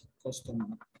specific customer.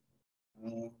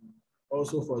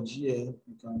 Also for GL,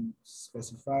 you can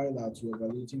specify that you're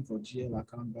evaluating for GL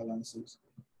account balances.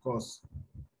 Of course,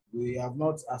 we have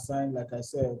not assigned, like I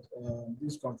said,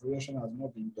 this configuration has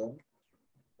not been done.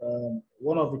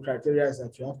 One of the criteria is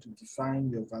that you have to define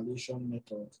your valuation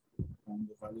method and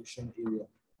the valuation area.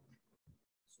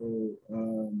 So,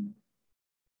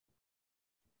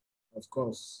 of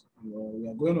course, we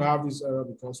are going to have this error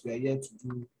because we are here to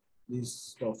do this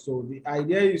stuff. So the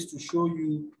idea is to show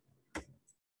you,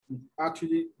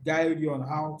 actually guide you on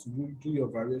how to do your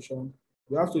valuation.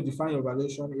 You have to define your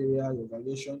valuation area, your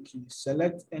valuation key,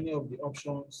 select any of the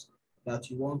options that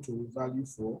you want to value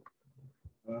for,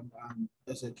 and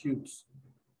execute.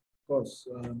 Of course,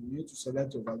 you need to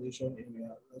select your valuation area.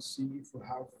 Let's see if we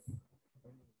have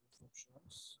any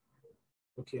options.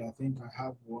 Okay, I think I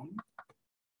have one.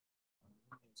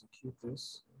 Execute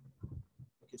this.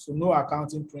 Okay, so no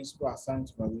accounting principle assigned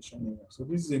to valuation area. So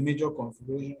this is a major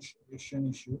configuration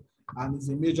issue, and it's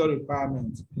a major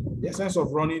requirement. The essence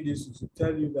of running this is to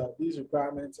tell you that these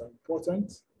requirements are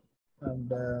important,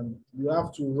 and you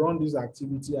have to run this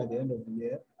activity at the end of the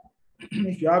year.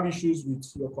 If you have issues with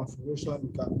your configuration,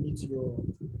 you can meet your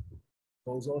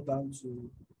consultant to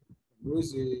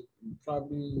raise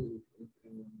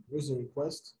a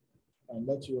request and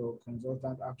let your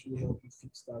consultant actually help you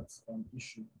fix that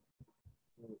issue.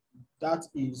 So that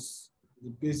is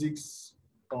the basics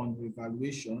on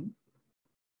revaluation.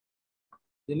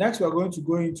 The next we're going to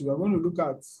look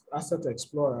at Asset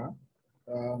Explorer.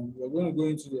 We're going to go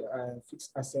into the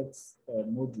fixed assets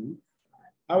module.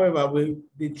 However,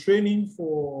 the training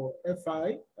for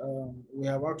FI, we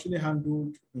have actually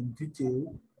handled in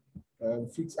detail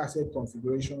fixed asset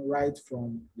configuration right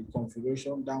from the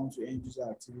configuration down to end user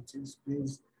activities.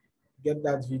 Please get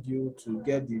that video to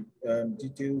get the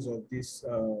details of this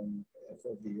for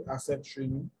the asset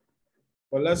training.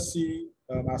 But let's see,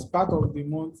 as part of the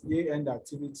month year-end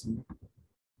activity,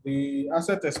 the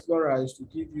Asset Explorer is to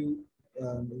give you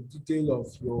a detail of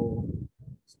your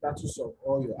status of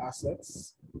all your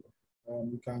assets.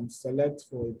 You can select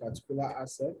for a particular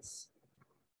asset,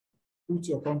 put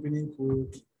your company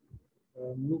code,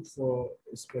 look for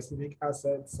a specific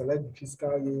asset, select the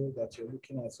fiscal year that you're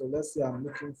looking at. So let's say I'm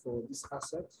looking for this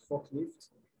asset, forklift.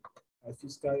 My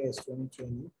fiscal year is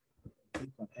 2020. Click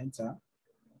on enter.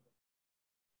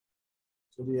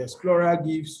 So the Explorer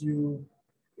gives you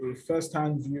a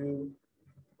first-hand view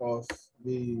of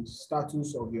the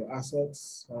status of your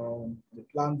assets, the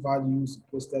planned values, the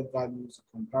posted values,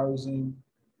 comparison,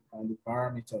 and the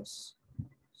parameters.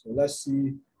 So let's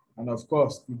see, and of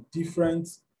course, the different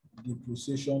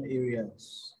depreciation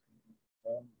areas.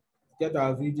 Get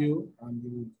our video and you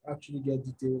will actually get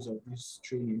details of this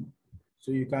training.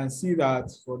 So you can see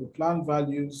that for the planned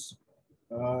values,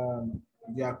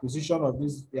 the acquisition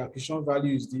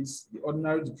value is this. The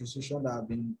ordinary depreciation that have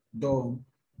been done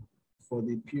for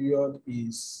the period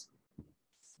is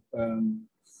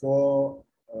 4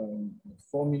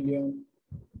 million.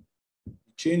 The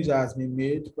change that has been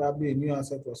made, probably a new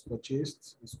asset was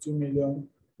purchased, is 2 million.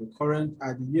 The current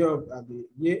at the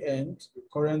year end, the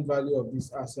current value of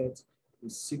this asset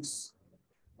is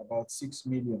about 6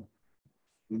 million.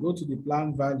 We go to the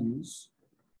planned values.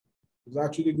 It's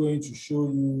actually going to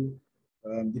show you,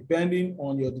 depending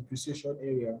on your depreciation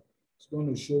area, it's going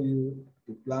to show you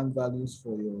the planned values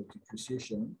for your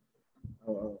depreciation.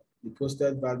 the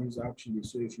posted values actually.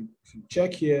 So if you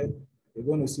check here, you're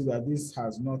going to see that this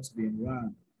has not been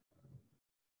run.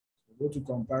 Go to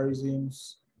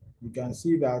comparisons. You can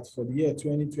see that for the year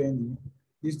 2020,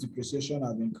 this depreciation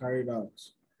has been carried out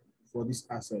for this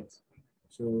asset.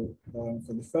 So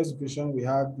for the first depreciation, we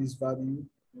have this value.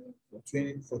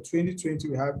 For 2020,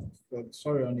 we have,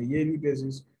 on a yearly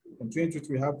basis, from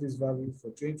 2020, we have this value. For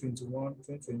 2021,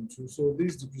 2022. So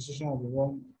this depreciation will be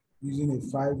run using a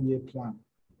 5-year plan.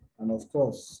 And of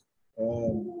course,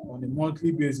 on a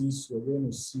monthly basis, we're going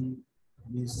to see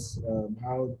this,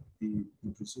 how the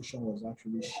depreciation was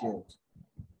actually shared.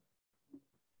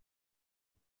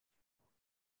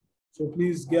 So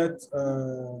please get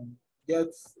a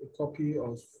copy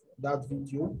of that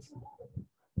video,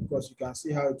 because you can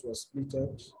see how it was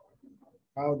splitted,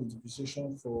 how the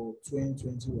depreciation for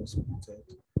 2020 was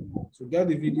splitted. So get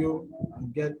the video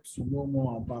and get to know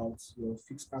more about your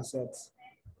fixed assets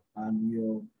and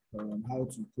your how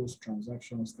to post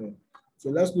transactions there. So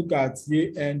let's look at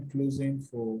year-end closing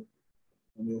for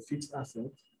your fixed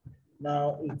asset.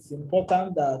 Now, it's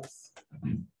important that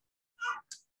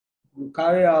you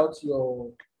carry out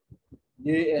your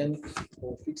year-end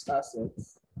for fixed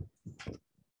assets.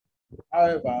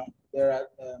 However, there are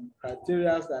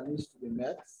criteria that needs to be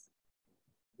met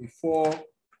before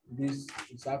this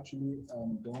is actually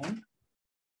done.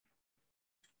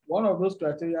 One of those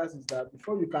criteria is that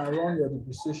before you can run your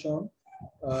depreciation,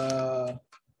 before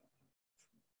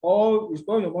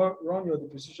you run your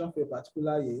depreciation for a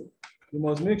particular year, you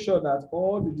must make sure that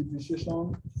all the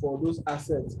depreciation for those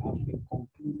assets have been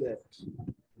concluded.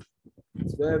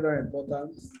 It's very, very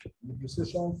important.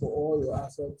 Depreciation for all your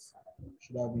assets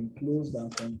should have been closed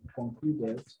and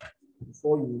concluded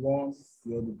before you run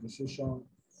your depreciation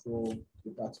for a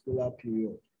particular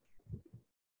period.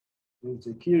 So it's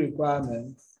a key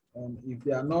requirement. If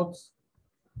they are not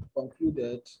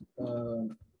concluded,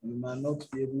 you might not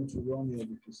be able to run your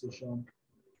depreciation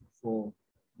for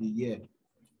the year.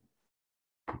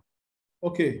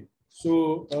 Okay,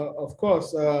 so of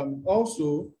course,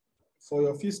 also for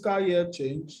your fiscal year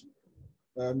change,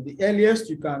 the earliest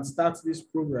you can start this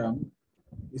program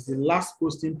is the last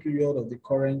posting period of the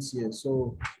current year.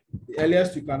 So the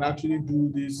earliest you can actually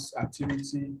do this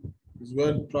activity is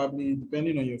when, probably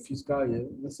depending on your fiscal year,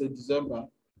 let's say December,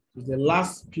 is the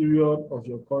last period of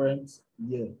your current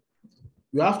year.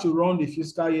 You have to run the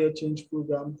fiscal year change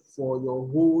program for your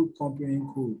whole company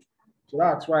code. So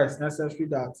that's why it's necessary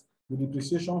that the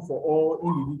depreciation for all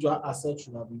individual assets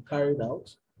should have been carried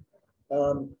out.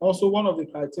 Also, one of the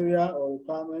criteria or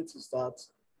requirements is that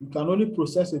you can only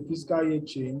process a fiscal year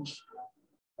change,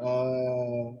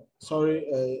 a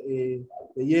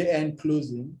year-end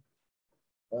closing,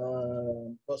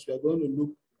 because we are going to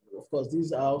look, of course,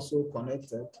 these are also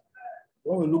connected.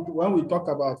 When we talk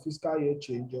about fiscal year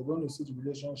change, you're going to see the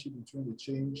relationship between the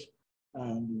change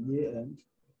and the year end.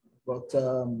 But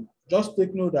just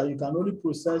take note that you can only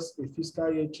process a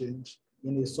fiscal year change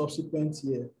in a subsequent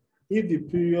year if the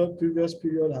previous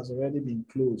period has already been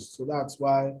closed. So that's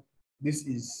why this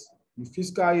is the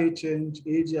fiscal year change,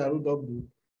 AGROW,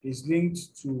 is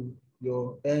linked to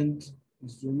your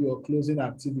closing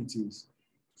activities.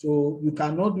 So you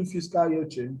cannot do fiscal year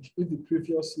change if the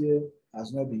previous year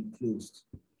has not been closed.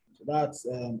 So that's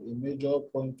a major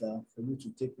pointer for you to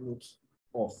take note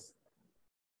of.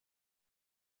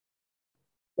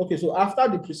 Okay, so after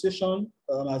depreciation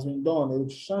has been done, a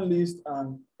depreciation list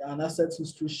and an asset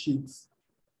history sheet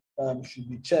should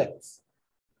be checked.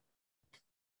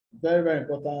 Very, very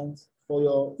important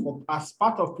as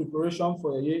part of preparation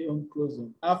for your year-end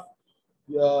closing.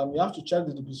 You have to check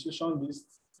the depreciation list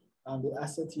and the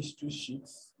asset history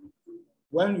sheets.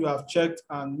 When you have checked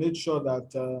and made sure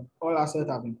that all assets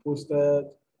have been posted,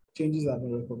 changes have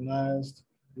been recognized,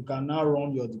 you can now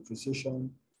run your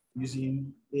depreciation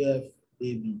using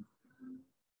AFAB.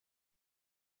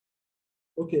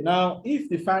 Okay, now if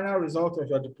the final result of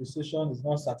your depreciation is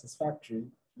not satisfactory,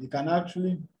 you can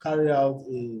actually carry out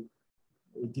a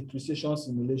depreciation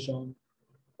simulation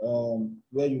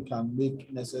where you can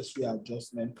make necessary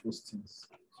adjustment postings.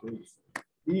 So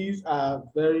these are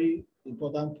very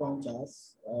important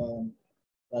pointers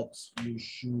that you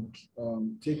should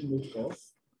take note of.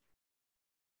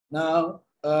 Now,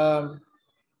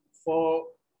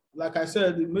 like I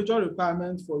said, the major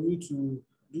requirement for you to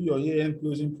do your year-end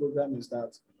closing program is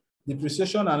that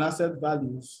depreciation and asset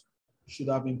values should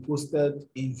have been posted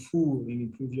in full in the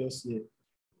previous year.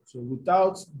 So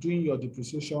without doing your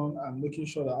depreciation and making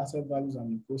sure that asset values are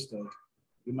being posted,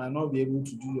 you might not be able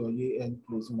to do your year-end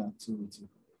closing activity.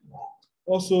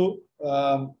 Also,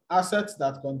 assets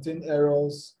that contain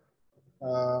errors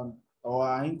or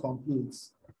are incomplete,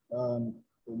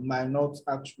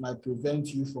 might prevent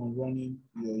you from running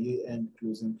your year-end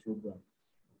closing program.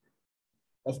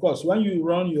 Of course, when you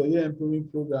run your year-end closing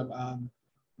program and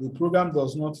the program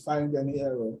does not find any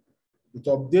error, it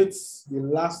updates the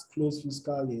last closed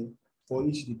fiscal year for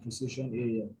each depreciation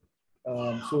area.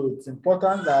 So it's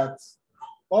important that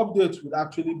updates will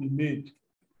actually be made.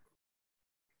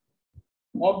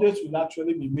 Updates will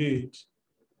actually be made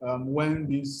when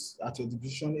this, at a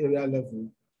depreciation area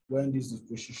level, when this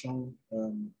depreciation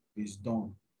is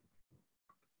done.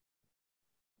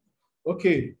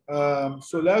 Okay,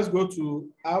 so let's go to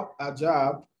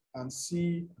Ajab and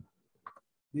see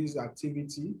this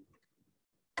activity.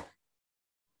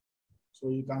 So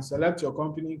you can select your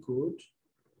company code,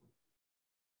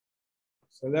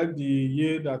 select the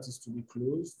year that is to be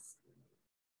closed.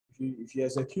 If you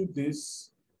execute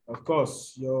this, of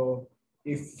course,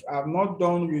 if I'm not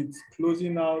done with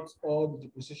closing out all the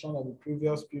depreciation of the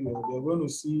previous period, you're going to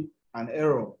see an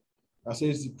error that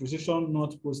says depreciation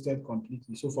not posted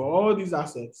completely. So for all these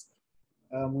assets,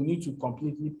 we need to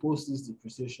completely post these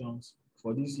depreciations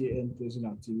for this year-end closing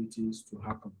activities to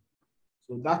happen.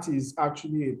 So that is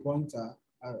actually a pointer.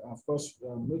 Of course,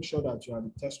 make sure that you are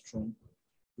the test run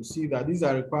to see that these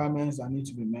are requirements that need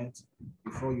to be met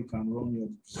before you can run your.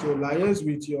 So liaise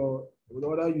with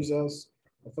other users,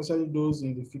 especially those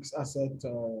in the fixed asset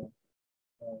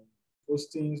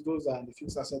postings, those are in the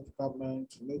fixed asset department,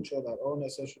 to make sure that all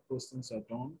necessary postings are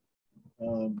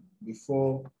done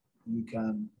before you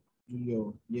can do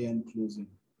your year-end closing.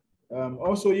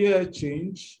 Also, year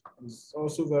change is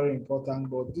also very important,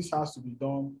 but this has to be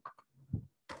done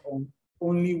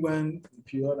only when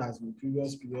the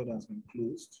previous period has been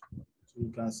closed. So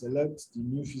you can select the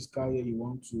new fiscal year you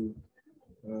want to,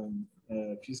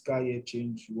 fiscal year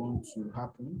change you want to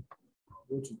happen.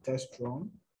 Go to test run,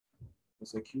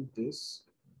 execute this.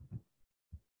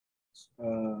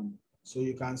 So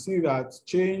you can see that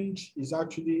change is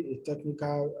actually a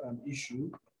technical issue.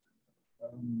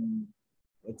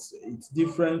 It's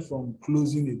different from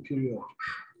closing a period.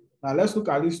 Now let's look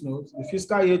at this note. The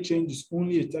fiscal year change is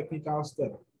only a technical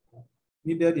step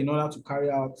needed in order to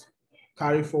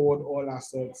carry forward all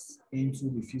assets into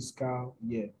the fiscal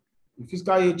year. The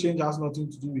fiscal year change has nothing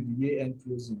to do with the year-end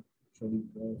closing for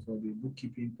the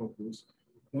bookkeeping purpose.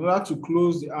 In order to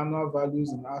close the annual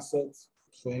values in assets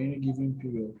for any given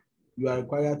period, you are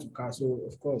required to carry. So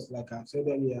of course, like I said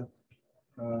earlier,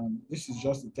 this is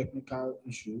just a technical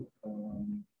issue,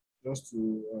 just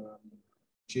to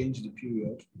change the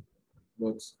period.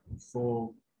 But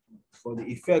for the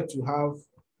effect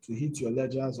to hit your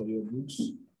ledgers or your books,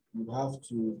 you have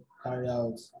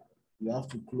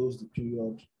to close the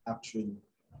period actually.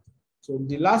 So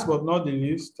the last but not the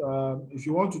least, if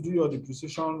you want to do your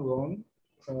depreciation run,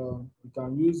 you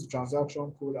can use the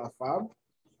transaction code AFAB.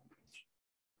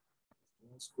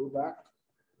 Let's go back.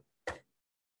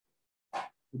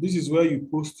 This is where you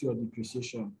post your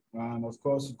depreciation. And of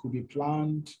course, it could be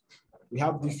planned. We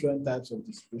have different types of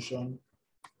depreciation,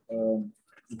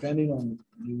 depending on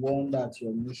the one that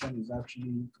your mission is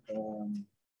actually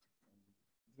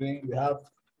doing. We have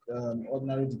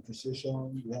ordinary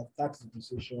depreciation, we have tax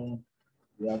depreciation,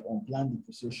 we have unplanned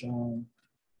depreciation,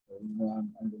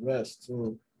 and the rest.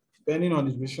 So depending on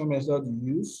the depreciation method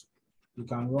you use, you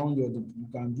can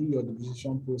do your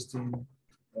depreciation posting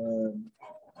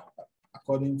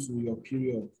according to your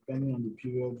period, depending on the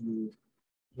period you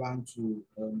plan to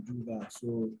do that.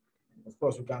 So, of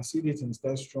course, you can see it in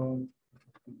test run.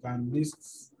 You can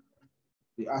list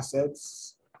the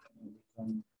assets. You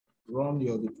can run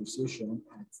your depreciation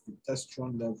at the test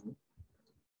run level.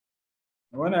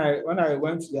 And when I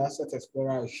went to the Asset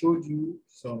Explorer, I showed you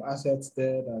some assets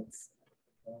there that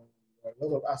a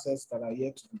lot of assets that are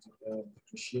yet to be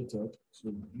depreciated.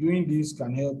 So doing this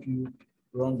can help you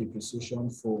run depreciation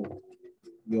for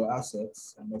your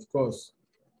assets. And of course,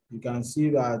 you can see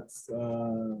that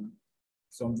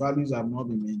some values have not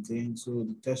been maintained, so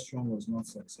the test run was not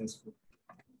successful.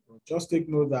 But just take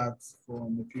note that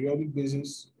on a periodic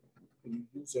basis, you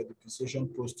use your depreciation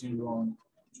posting run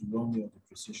to run your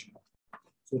depreciation.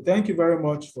 So thank you very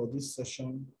much for this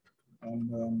session.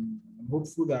 And I'm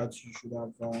hopeful that you should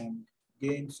have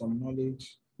gained some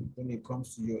knowledge when it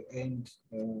comes to your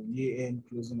year-end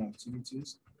closing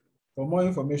activities. For more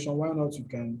information, why not you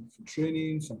can, for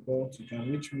training, support, you can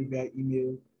reach me via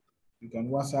email, you can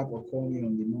WhatsApp or call me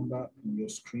on the number on your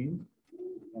screen.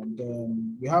 And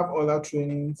we have other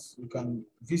trainings. You can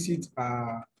visit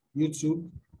our YouTube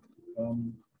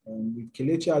with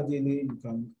Kelechi Adiele. You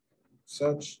can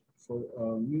search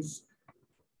for use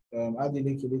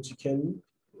Adiele Kelechi Kelly.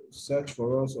 Search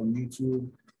for us on YouTube.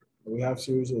 We have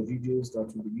series of videos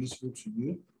that will be useful to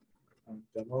you. And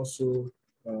then also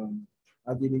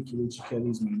Adiele Kelechi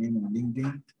is my name on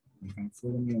LinkedIn. You can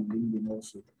follow me on LinkedIn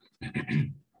also.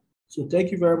 So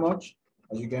thank you very much.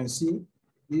 As you can see,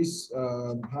 this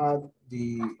had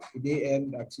the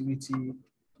day-end activity,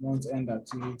 month-end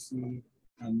activity,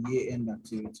 and year-end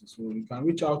activity. So you can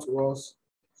reach out to us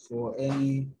for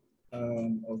any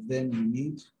of them you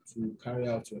need to carry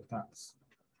out your tasks.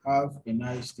 Have a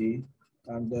nice day,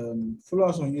 and follow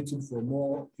us on YouTube for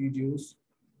more videos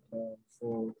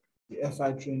for the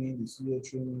FI training, the CA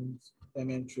trainings,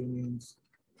 MN trainings.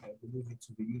 I believe it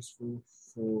to be useful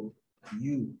for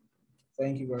you.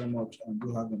 Thank you very much, and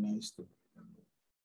do have a nice day.